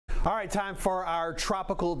All right, time for our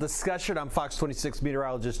tropical discussion. I'm Fox 26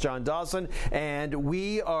 meteorologist John Dawson, and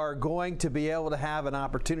we are going to be able to have an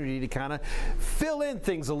opportunity to kind of fill in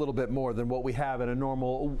things a little bit more than what we have in a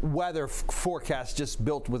normal weather forecast just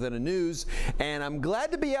built within a news. And I'm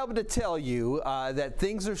glad to be able to tell you that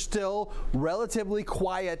things are still relatively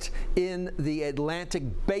quiet in the Atlantic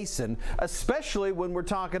basin, especially when we're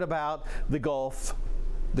talking about the Gulf,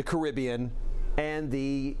 the Caribbean, and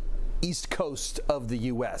the East Coast of the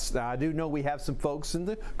U.S. Now, I do know we have some folks in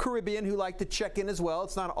the Caribbean who like to check in as well.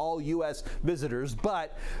 It's not all U.S. visitors,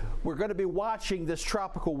 but we're going to be watching this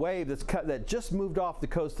tropical wave that just moved off the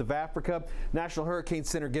coast of Africa. National Hurricane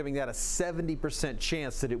Center giving that a 70%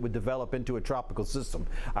 chance that it would develop into a tropical system.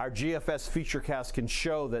 Our GFS Futurecast can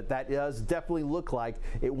show that that does definitely look like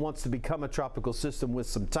it wants to become a tropical system with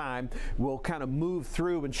some time. We'll kind of move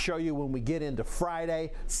through and show you when we get into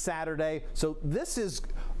Friday, Saturday. So this is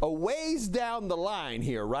a ways down the line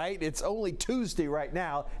here, right? It's only Tuesday right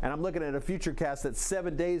now, and I'm looking at a Futurecast that's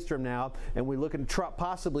 7 days from now, and we're looking at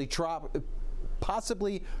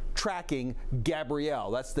possibly tracking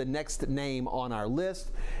Gabrielle. That's the next name on our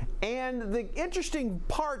list. And the interesting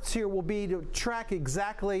parts here will be to track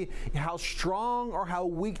exactly how strong or how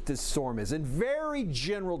weak this storm is. In very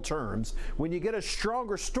general terms, when you get a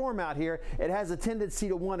stronger storm out here, it has a tendency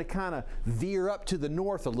to want to kind of veer up to the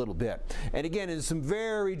north a little bit. And again, in some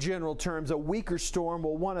very general terms, a weaker storm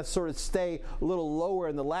will want to sort of stay a little lower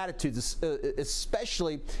in the latitudes,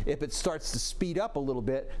 especially if it starts to speed up a little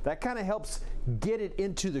bit. That kind of helps get it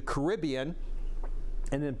into the Caribbean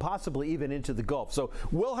and then possibly even into the Gulf. So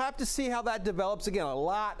we'll have to see how that develops. Again, a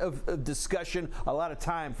lot of discussion, a lot of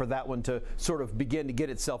time for that one to sort of begin to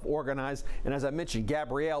get itself organized. And as I mentioned,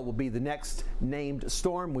 Gabrielle will be the next named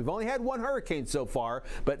storm. We've only had one hurricane so far,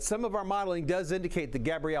 but some of our modeling does indicate that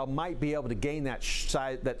Gabrielle might be able to gain that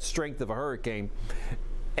strength of a hurricane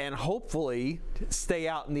and hopefully stay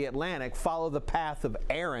out in the Atlantic, follow the path of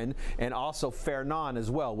Aaron and also Fernan as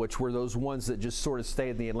well, which were those ones that just sort of stay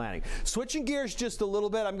in the Atlantic. Switching gears just a little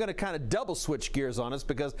bit, I'm going to kind of double switch gears on us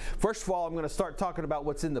because first of all, I'm going to start talking about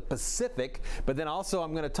what's in the Pacific, but then also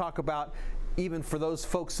I'm going to talk about even for those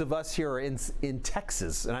folks of us here in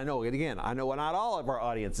Texas. And I know, again, I know not all of our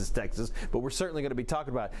audience is Texas, but we're certainly going to be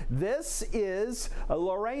talking about it. This is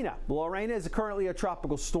Lorena. Lorena is currently a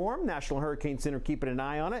tropical storm. National Hurricane Center keeping an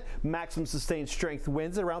eye on it. Maximum sustained strength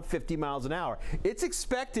winds at around 50 miles an hour. It's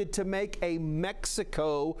expected to make a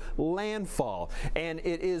Mexico landfall, and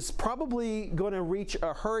it is probably going to reach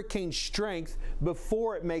a hurricane strength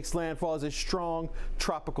before it makes landfall as a strong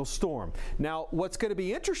tropical storm. Now, what's going to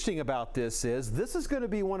be interesting about this is going to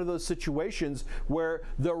be one of those situations where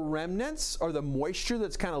the remnants or the moisture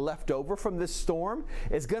that's kind of left over from this storm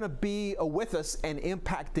is going to be with us and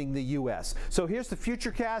impacting the U.S. So here's the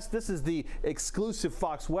Futurecast. This is the exclusive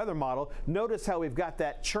Fox weather model. Notice how we've got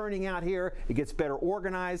that churning out here. It gets better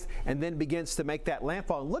organized and then begins to make that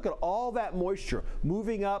landfall. And look at all that moisture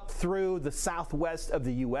moving up through the southwest of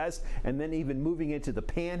the U.S. and then even moving into the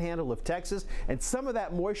panhandle of Texas. And some of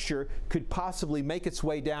that moisture could possibly make its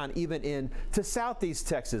way down even in to southeast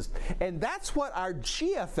Texas. And that's what our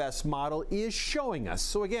GFS model is showing us.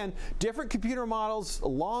 So again, different computer models, a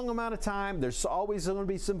long amount of time. There's always going to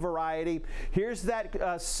be some variety. Here's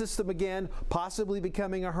that system again, possibly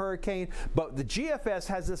becoming a hurricane. But the GFS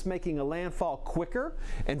has this making a landfall quicker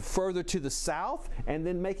and further to the south, and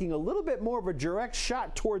then making a little bit more of a direct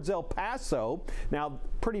shot towards El Paso. Now,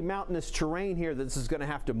 pretty mountainous terrain here that this is going to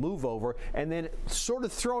have to move over, and then sort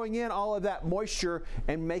of throwing in all of that moisture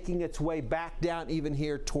and making its way back down even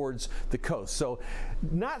here towards the coast. So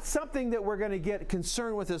not something that we're going to get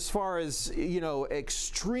concerned with as far as, you know,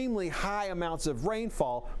 extremely high amounts of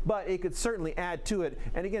rainfall, but it could certainly add to it.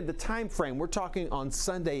 And again, the time frame, we're talking on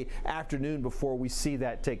Sunday afternoon before we see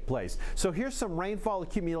that take place. So here's some rainfall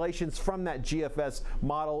accumulations from that GFS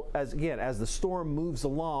model. As the storm moves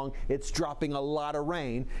along, it's dropping a lot of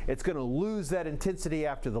rain. It's going to lose that intensity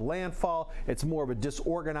after the landfall. It's more of a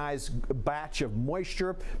disorganized batch of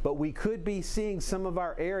moisture, but we could be seeing some of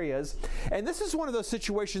our areas. And this is one of those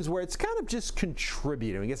situations where it's kind of just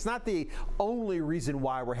contributing. It's not the only reason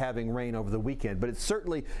why we're having rain over the weekend, but it's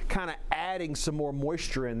certainly kind of adding some more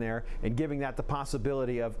moisture in there and giving that the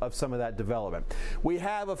possibility of some of that development. We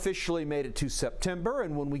have officially made it to September,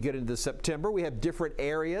 and when we get into September, we have different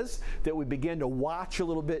areas that we begin to watch a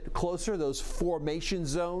little bit closer, those formations depression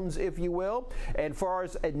zones, if you will. And far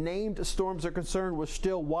as named storms are concerned, we're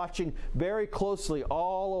still watching very closely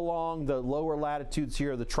all along the lower latitudes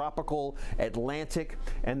here, the tropical Atlantic,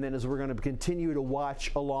 and then as we're going to continue to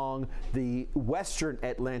watch along the western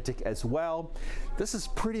Atlantic as well. This is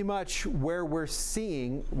pretty much where we're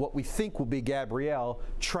seeing what we think will be Gabrielle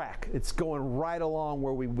track. It's going right along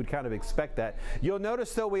where we would kind of expect that. You'll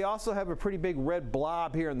notice, though, we also have a pretty big red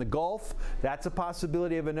blob here in the Gulf. That's a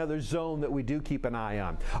possibility of another zone that we do keep an eye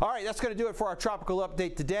on. All right, that's going to do it for our tropical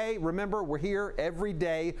update today. Remember, we're here every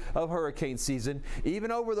day of hurricane season,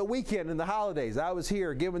 even over the weekend and the holidays. I was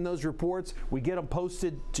here giving those reports. We get them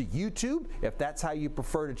posted to YouTube if that's how you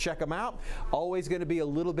prefer to check them out. Always going to be a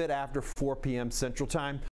little bit after 4 p.m. Central Time.